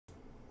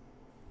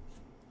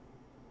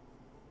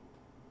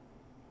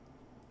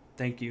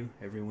Thank you,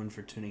 everyone,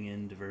 for tuning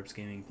in to Verbs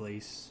Gaming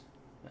Place.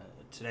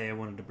 Today I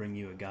wanted to bring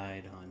you a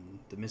guide on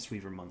the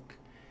Mistweaver Monk.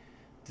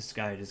 This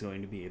guide is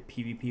going to be a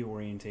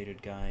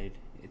PvP-orientated guide.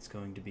 It's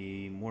going to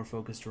be more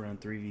focused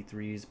around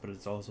 3v3s, but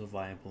it's also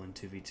viable in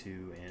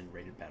 2v2 and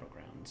rated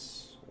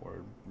battlegrounds,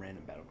 or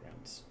random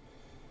battlegrounds.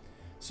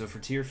 So for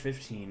tier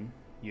 15,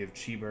 you have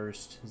Chi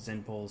Burst,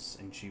 Zen Pulse,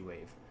 and Chi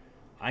Wave.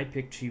 I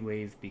picked Chi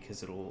Wave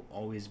because it'll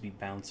always be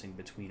bouncing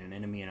between an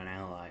enemy and an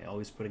ally,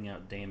 always putting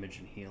out damage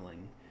and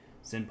healing.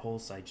 Zen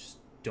Pulse, I just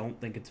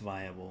don't think it's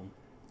viable.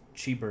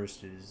 Chi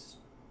Burst it's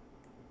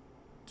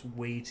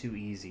way too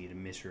easy to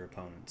miss your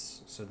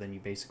opponents, so then you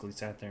basically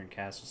sat there and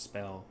cast a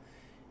spell,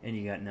 and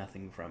you got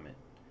nothing from it.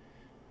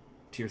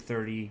 Tier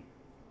 30,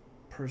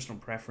 personal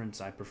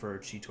preference, I prefer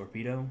Chi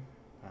Torpedo.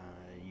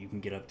 You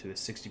can get up to a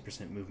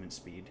 60% movement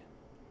speed,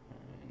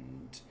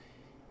 and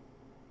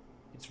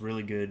it's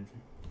really good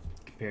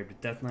compared to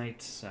Death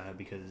Knights,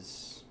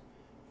 because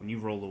when you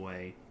roll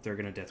away, they're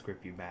going to Death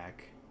Grip you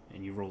back,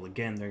 and you roll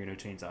again, they're going to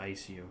Chains of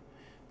Ice you,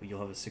 but you'll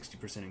have a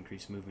 60%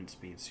 increased movement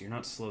speed, so you're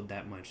not slowed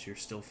that much. You're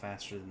still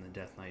faster than the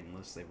Death Knight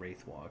unless they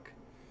Wraith Walk,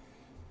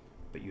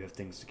 but you have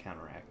things to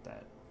counteract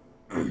that.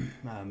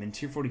 In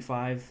Tier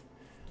 45,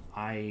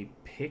 I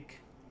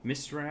pick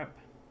Mistweaver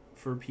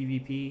for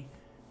PvP.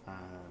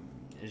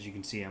 As you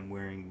can see, I'm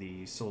wearing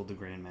the Soul of the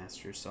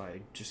Grandmaster, so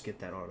I just get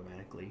that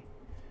automatically.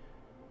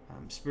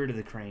 Spirit of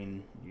the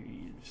Crane,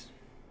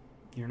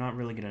 you're not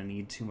really going to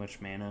need too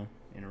much mana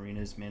in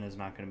arenas. Mana is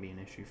not going to be an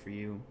issue for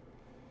you.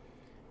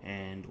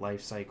 And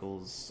life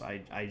cycles,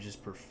 I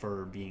just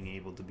prefer being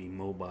able to be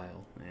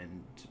mobile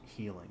and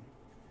healing.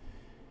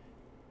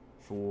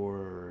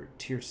 For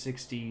tier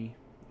 60,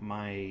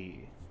 my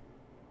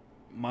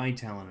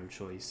talent of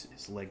choice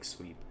is Leg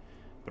Sweep.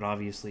 But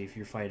obviously, if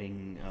you're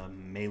fighting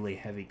melee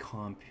heavy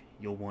comp,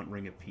 you'll want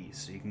Ring of Peace,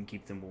 so you can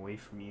keep them away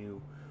from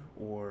you,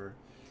 or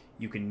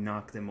you can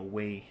knock them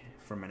away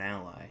from an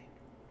ally.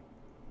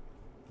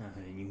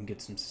 You can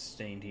get some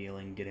sustained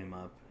healing, get him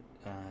up.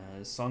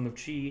 Song of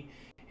Chi,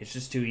 it's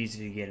just too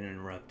easy to get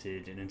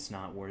interrupted, and it's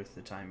not worth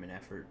the time and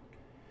effort.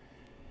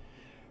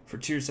 For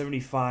tier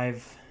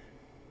 75,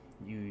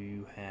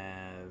 you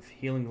have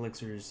Healing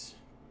Elixirs,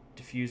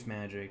 Diffuse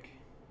Magic,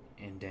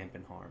 and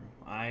Dampen Harm.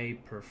 I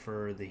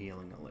prefer the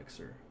Healing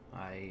Elixir.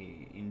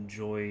 I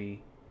enjoy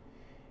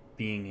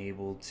being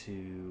able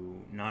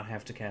to not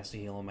have to cast a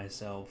heal on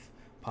myself,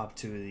 pop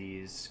 2 of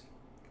these,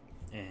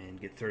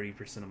 and get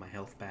 30% of my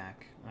health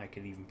back. I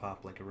could even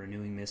pop like a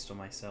Renewing Mist on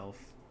myself.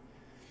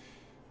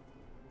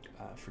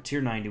 For tier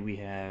 90, we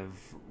have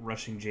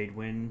Rushing Jade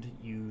Wind.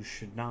 You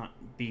should not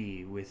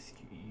be with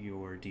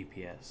your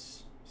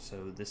DPS,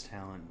 so this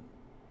talent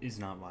is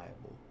not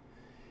viable.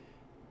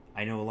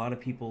 I know a lot of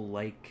people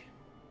like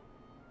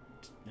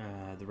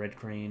the Red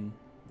Crane,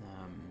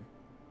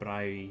 but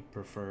I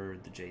prefer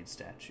the Jade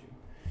Statue.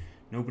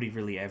 Nobody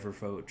really ever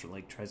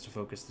tries to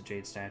focus the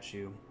Jade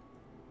Statue,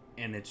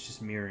 and it's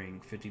just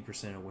mirroring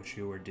 50% of what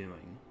you are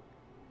doing.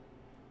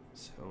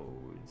 So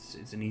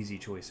it's an easy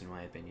choice in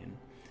my opinion.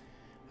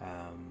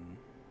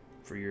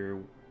 For your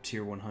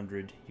tier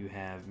 100, you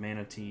have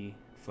Manatee,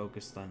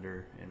 Focus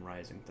Thunder, and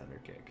Rising Thunder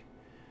Kick.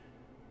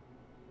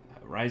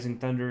 Rising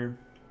Thunder,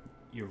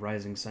 your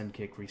Rising Sun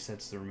Kick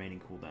resets the remaining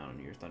cooldown on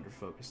your Thunder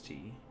Focus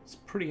T. It's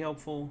pretty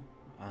helpful,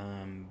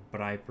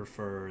 but I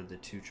prefer the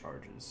 2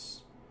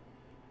 charges.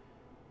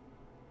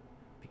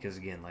 Because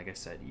again, like I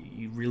said,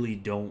 you really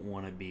don't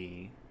want to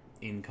be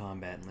in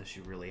combat unless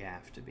you really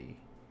have to be.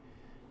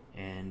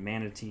 And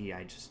Manatee,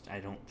 I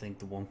don't think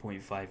the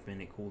 1.5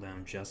 minute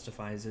cooldown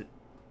justifies it.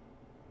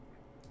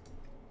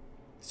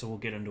 So we'll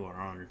get into our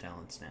honor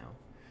talents now.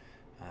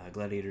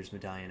 Gladiator's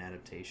Medallion,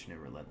 Adaptation,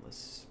 and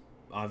Relentless.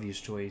 Obvious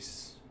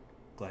choice,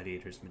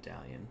 Gladiator's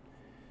Medallion.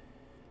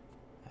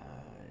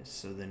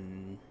 So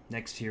then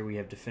next here we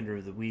have Defender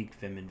of the Weak,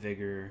 Vim and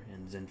Vigor,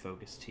 and Zen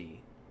Focus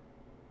T.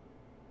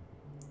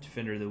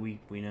 Defender of the Weak,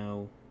 we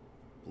know,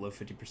 below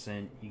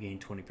 50%, you gain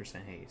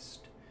 20%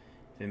 haste.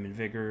 Vim and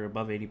Vigor,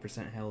 above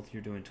 80% health,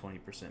 you're doing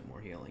 20% more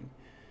healing.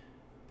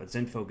 But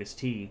Zen Focus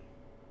T,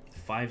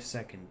 5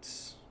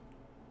 seconds,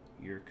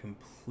 you're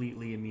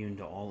completely immune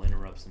to all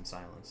interrupts and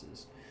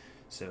silences.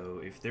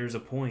 So if there's a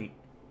point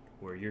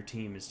where your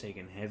team is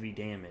taking heavy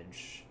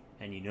damage,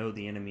 and you know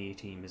the enemy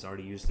team has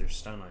already used their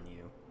stun on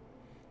you,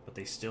 but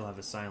they still have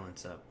a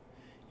silence up,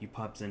 you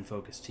pop Zen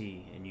Focus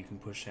T, and you can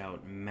push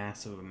out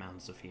massive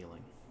amounts of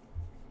healing.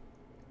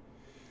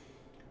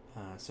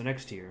 So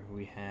next here,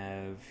 we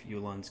have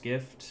Yu'lon's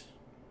Gift.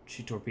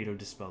 Chi Torpedo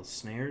dispels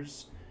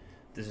snares.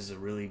 This is a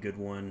really good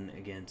one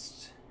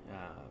against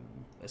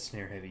a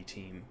snare-heavy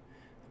team,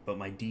 but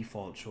my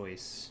default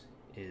choice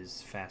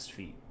is Fast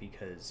Feet,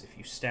 because if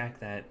you stack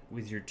that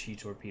with your Chi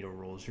Torpedo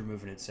rolls, you're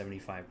moving at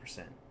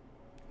 75%.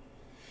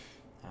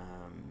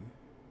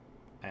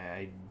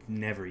 I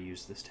never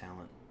use this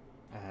talent.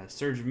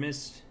 Surge of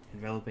Mist,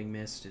 Enveloping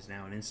Mist is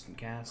now an instant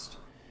cast.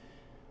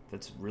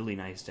 That's really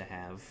nice to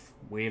have.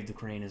 Wave the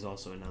Crane is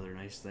also another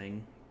nice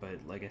thing, but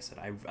like I said,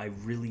 I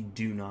really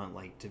do not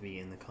like to be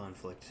in the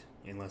conflict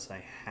unless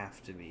I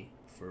have to be,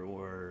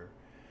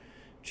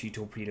 Chi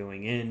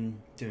torpedoing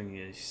in, doing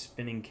a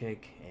spinning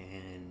kick,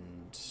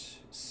 and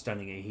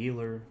stunning a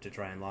healer to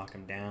try and lock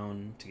him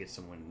down to get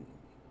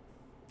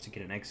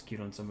an execute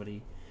on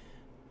somebody.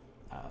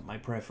 My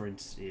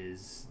preference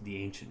is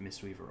the ancient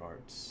Mistweaver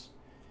arts.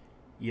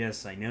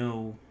 Yes, I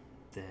know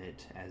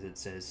that, as it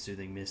says,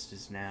 Soothing Mist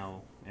is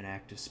now an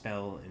active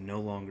spell and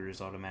no longer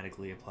is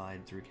automatically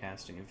applied through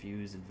casting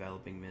Infuse,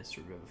 Enveloping Mist,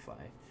 or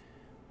Vivify.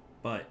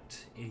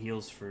 But it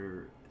heals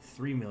for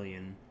 3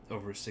 million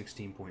over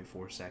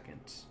 16.4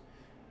 seconds.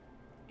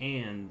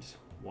 And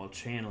while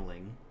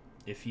channeling,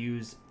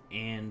 Infuse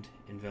and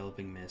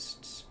Enveloping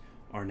Mists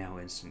are now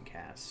instant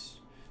casts.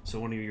 So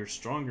one of your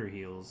stronger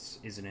heals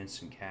is an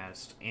instant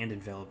cast, and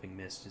Enveloping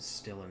Mist is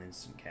still an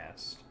instant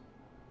cast.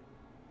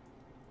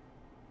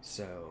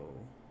 So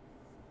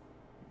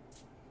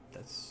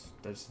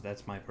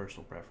that's my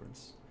personal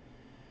preference.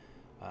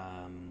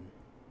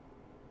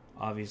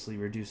 Obviously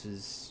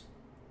reduces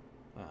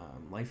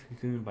Life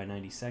Cocoon by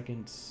 90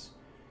 seconds,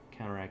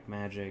 counteract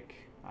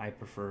magic. I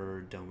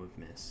prefer Dome of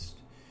Mist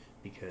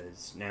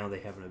because now they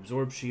have an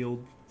absorb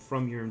shield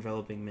from your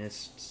Enveloping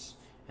Mists,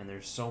 and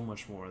there's so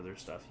much more other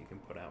stuff you can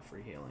put out for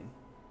healing.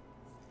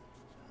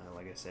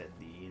 Like I said,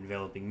 the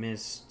Enveloping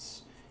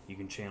Mists you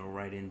can channel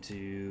right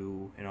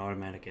into an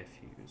automatic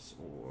Fuse,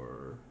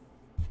 or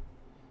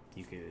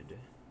you could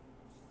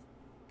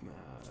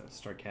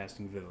start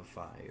casting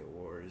Vivify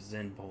or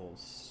Zen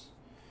Pulse.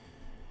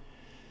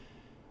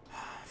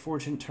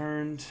 Fortune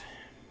Turned.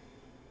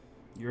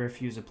 Your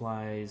Fuse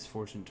applies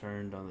Fortune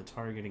Turned on the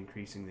target,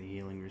 increasing the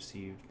healing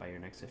received by your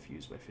next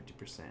Fuse by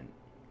 50%.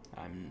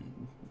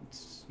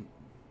 It's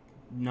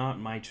not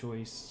my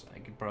choice.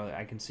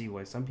 I can see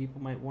why some people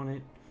might want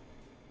it.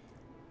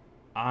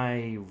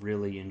 I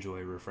really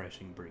enjoy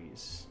Refreshing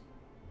Breeze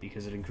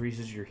because it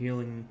increases your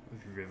healing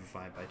of your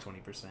Vivify by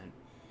 20%.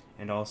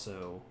 And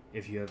also,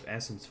 if you have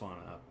Essence Fauna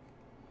up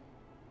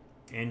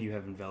and you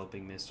have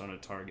Enveloping Mist on a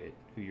target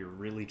who you're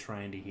really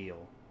trying to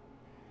heal,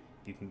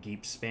 you can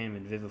keep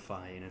spamming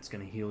Vivify, and it's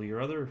going to heal your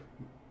other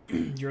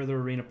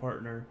arena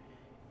partner,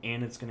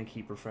 and it's going to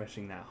keep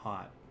refreshing that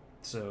hot.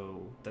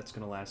 So that's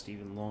going to last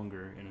even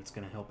longer, and it's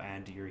going to help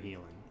add to your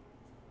healing.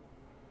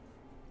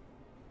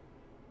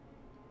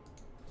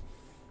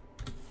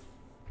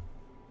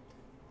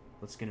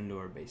 Let's get into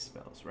our base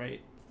spells,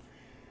 right?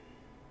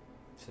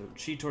 So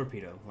Chi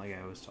Torpedo, like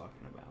I was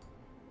talking about,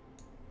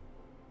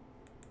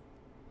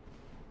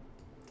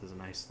 does a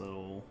nice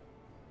little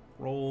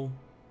roll.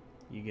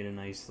 You get a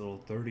nice little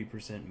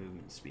 30%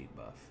 movement speed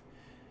buff.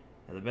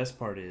 Now the best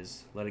part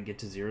is, let it get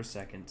to 0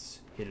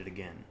 seconds, hit it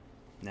again.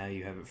 Now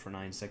you have it for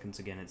 9 seconds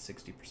again at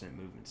 60%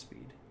 movement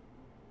speed.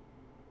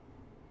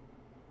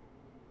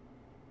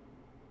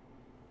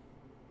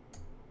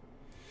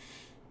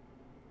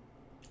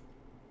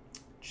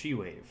 Chi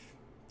Wave.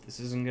 This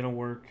isn't going to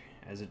work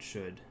as it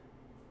should,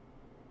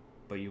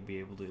 but you'll be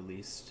able to at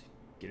least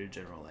get a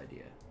general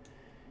idea.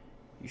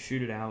 You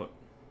shoot it out,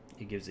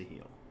 it gives a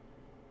heal.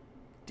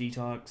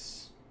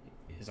 Detox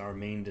is our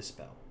main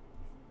dispel.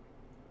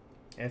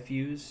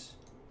 Fuse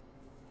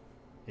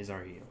is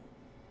our heal.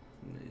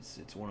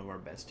 It's one of our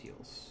best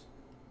heals.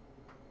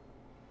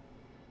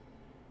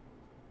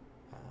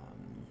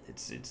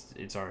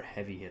 It's our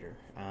heavy hitter.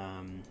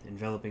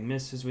 Enveloping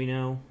Mist, as we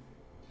know,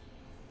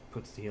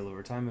 puts the heal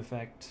over time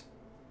effect.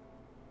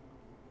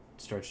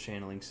 Starts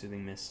channeling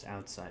Soothing Mist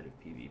outside of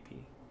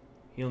PvP.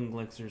 Healing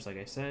Elixirs, like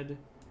I said, you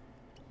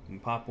can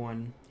pop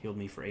one, healed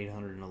me for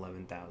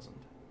 811,000.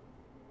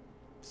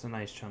 It's a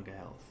nice chunk of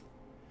health.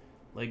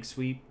 Leg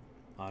Sweep,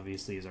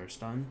 obviously, is our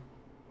stun.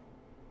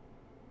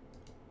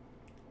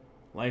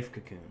 Life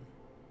Cocoon.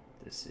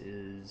 This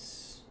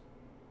is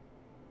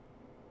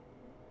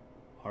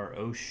our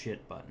oh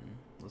shit button.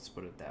 Let's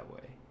put it that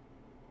way.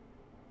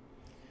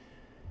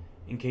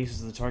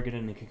 Encases the target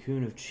in a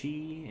cocoon of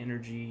chi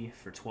energy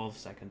for 12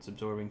 seconds,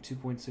 absorbing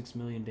 2.6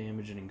 million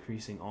damage and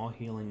increasing all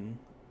healing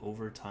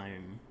over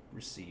time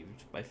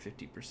received by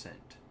 50%.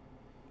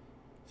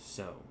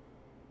 So,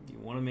 you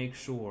want to make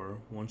sure,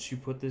 once you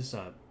put this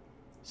up,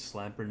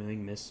 slap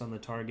Renewing Mist on the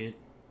target,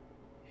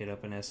 hit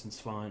up an Essence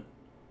Font,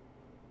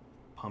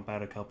 pump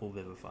out a couple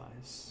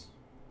Vivifies.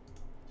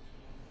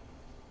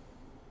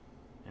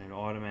 And it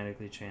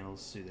automatically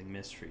channels Soothing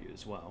Mist for you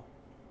as well.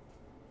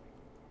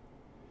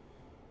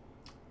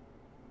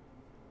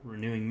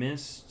 Renewing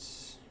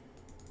Mists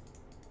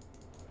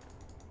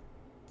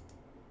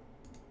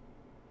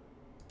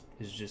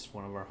is just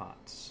one of our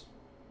hots.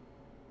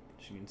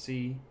 As you can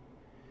see,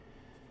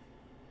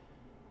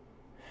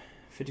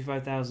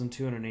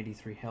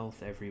 55,283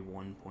 health every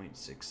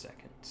 1.6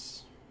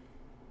 seconds.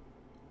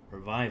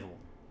 Revival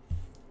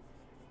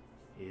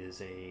is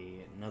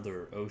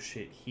another oh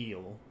shit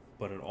heal,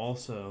 but it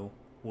also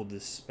will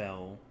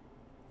dispel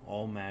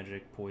all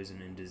magic,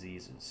 poison, and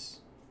diseases.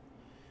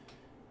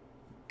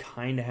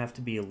 Kind of have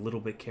to be a little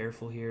bit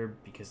careful here,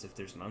 because if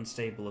there's an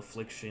unstable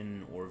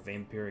affliction or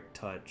vampiric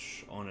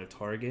touch on a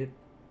target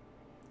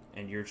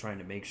and you're trying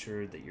to make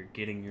sure that you're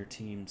getting your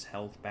team's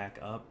health back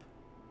up,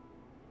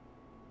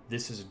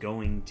 this is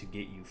going to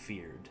get you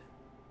feared.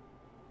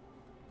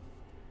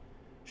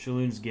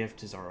 Shaloon's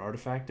Gift is our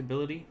artifact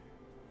ability.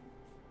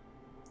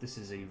 This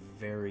is a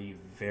very,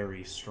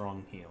 very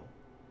strong heal.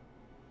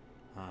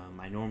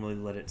 I normally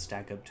let it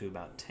stack up to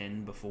about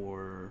 10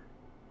 before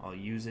I'll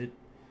use it.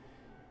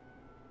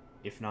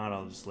 If not,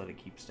 I'll just let it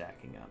keep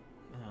stacking up.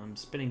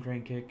 Spinning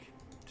Crane Kick,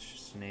 it's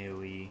just an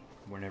AoE.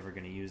 We're never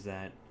going to use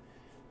that.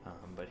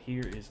 But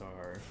here is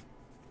our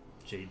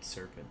Jade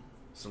Serpent.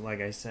 So like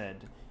I said,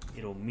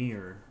 it'll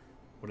mirror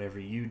whatever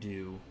you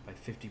do by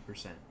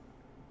 50%.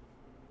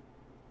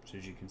 So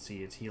as you can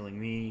see, it's healing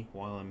me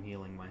while I'm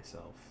healing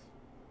myself.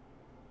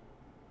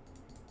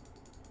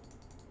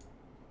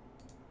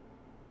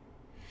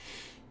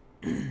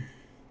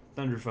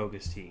 Thunder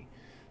Focus Tea.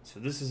 So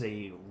this is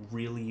a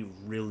really,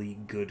 really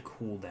good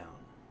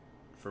cooldown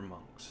for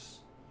monks.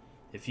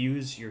 If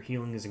used, your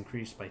healing is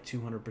increased by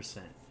 200%.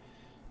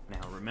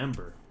 Now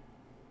remember,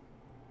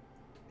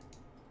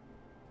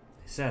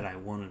 I said I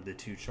wanted the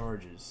 2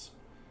 charges.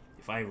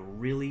 If I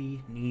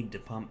really need to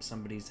pump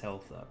somebody's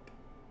health up,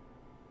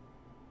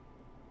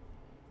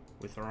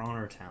 with our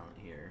honor talent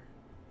here,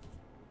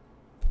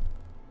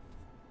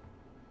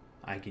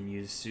 I can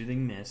use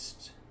Soothing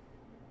Mist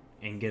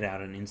and get out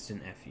an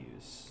instant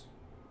Fuse.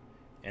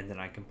 And then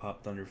I can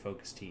pop Thunder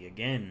Focus Tea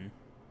again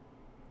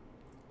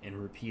and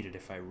repeat it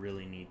if I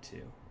really need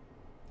to.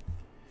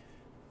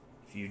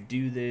 If you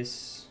do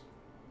this,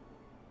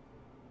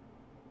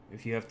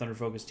 if you have Thunder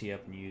Focus Tea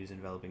up and you use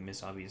Enveloping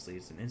Mist, obviously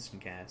it's an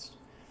instant cast.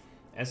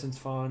 Essence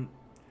Font,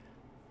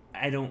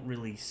 I don't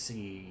really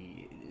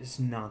see, it's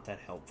not that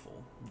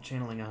helpful.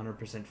 Channeling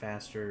 100%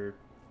 faster,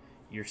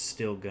 you're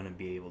still going to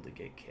be able to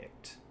get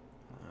kicked.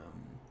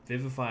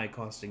 Vivify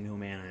costing no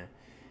mana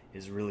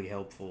is really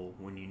helpful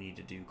when you need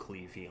to do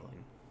cleave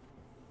healing.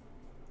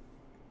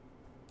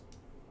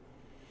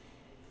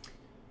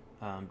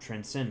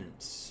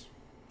 Transcendence.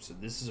 So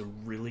this is a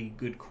really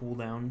good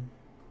cooldown.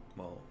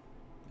 Well,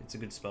 it's a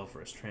good spell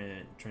for us.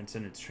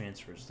 Transcendence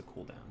transfers the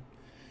cooldown.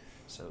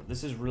 So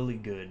this is really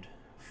good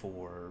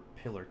for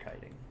pillar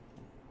kiting.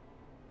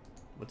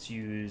 Let's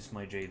use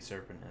my Jade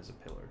Serpent as a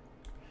pillar.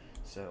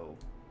 So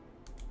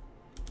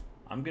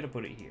I'm going to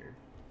put it here.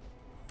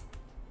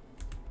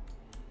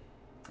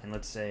 And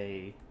let's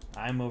say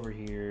I'm over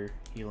here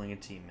healing a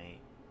teammate,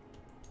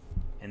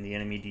 and the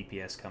enemy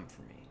DPS come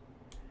for me.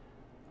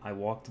 I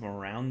walk them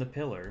around the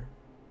pillar,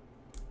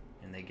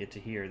 and they get to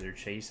here. They're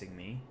chasing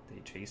me. They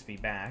chase me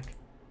back.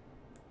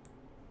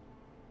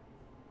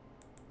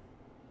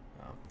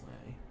 Oh,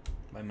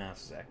 my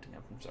mouse is acting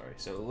up. I'm sorry.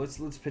 So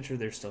let's picture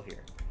they're still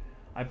here.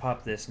 I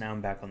pop this. Now I'm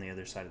back on the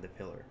other side of the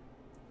pillar,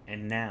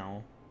 and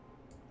now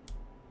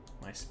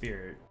my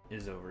spirit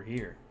is over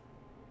here.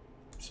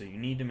 So you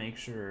need to make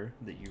sure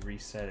that you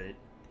reset it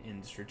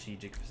in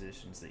strategic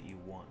positions that you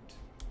want.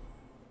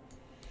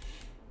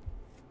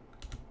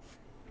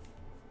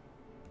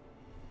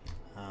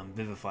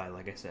 Vivify,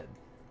 like I said,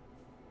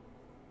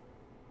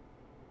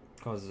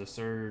 causes a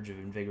surge of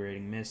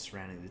invigorating mist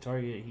surrounding the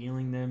target,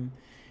 healing them,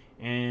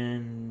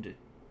 and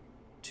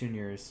 2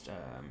 nearest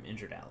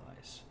injured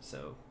allies.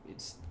 So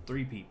it's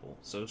 3 people.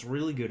 So it's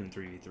really good in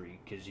 3v3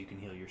 because you can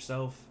heal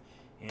yourself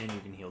and you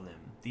can heal them.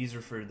 These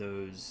are for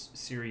those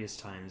serious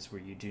times where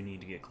you do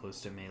need to get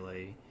close to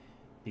melee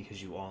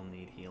because you all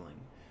need healing.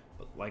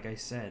 But like I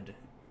said,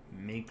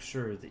 make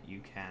sure that you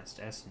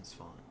cast Essence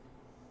Font,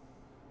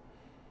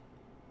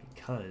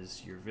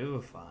 because your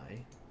Vivify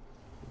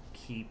will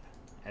keep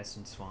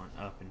Essence Font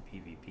up in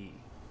PvP.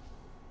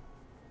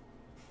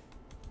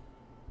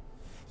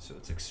 So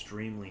it's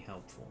extremely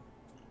helpful.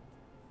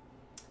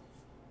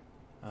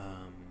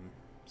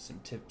 Some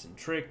tips and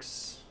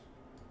tricks.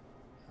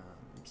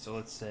 So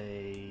let's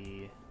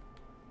say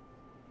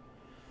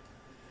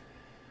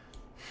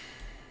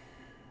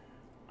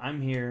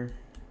I'm here,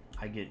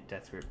 I get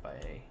Death Grip by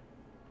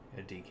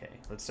a DK.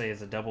 Let's say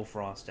it's a double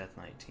Frost Death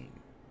Knight team.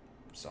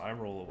 So I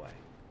roll away.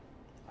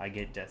 I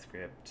get Death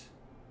Gripped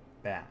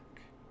back.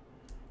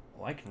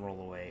 Well, I can roll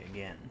away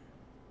again.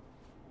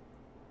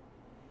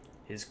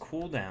 His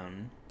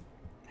cooldown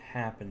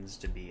happens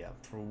to be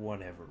up for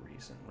whatever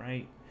reason,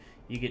 right?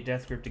 You get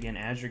Death Gripped again.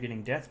 As you're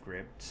getting Death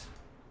Gripped,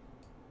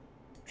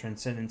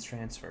 Transcendence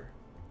Transfer.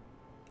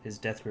 His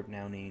Death Grip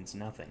now means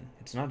nothing.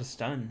 It's not a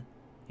stun.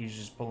 He's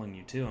just pulling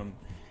you to him,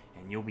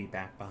 and you'll be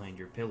back behind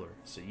your pillar.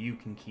 So you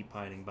can keep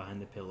hiding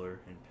behind the pillar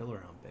and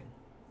pillar humping.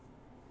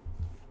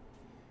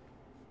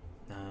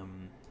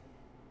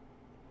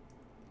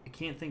 I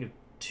can't think of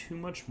too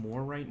much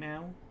more right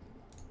now,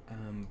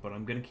 but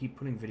I'm going to keep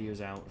putting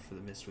videos out for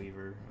the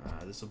Mistweaver.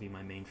 This will be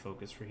my main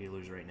focus for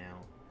healers right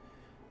now.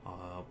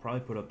 I'll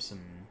probably put up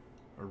some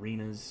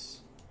arenas.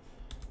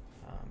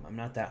 I'm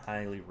not that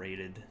highly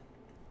rated.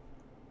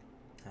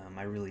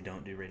 I really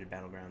don't do rated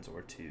battlegrounds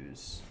or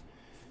 2s.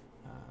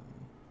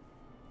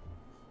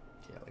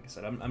 Yeah, like I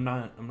said, I'm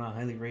not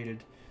highly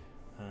rated,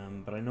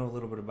 but I know a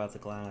little bit about the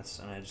class,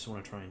 and I just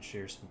want to try and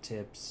share some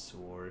tips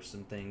or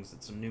some things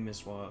that some new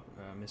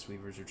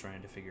Mistweavers are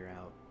trying to figure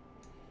out.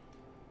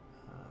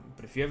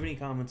 But if you have any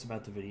comments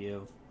about the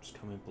video, just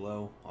comment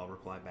below. I'll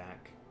reply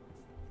back.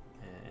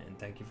 And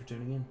thank you for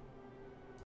tuning in.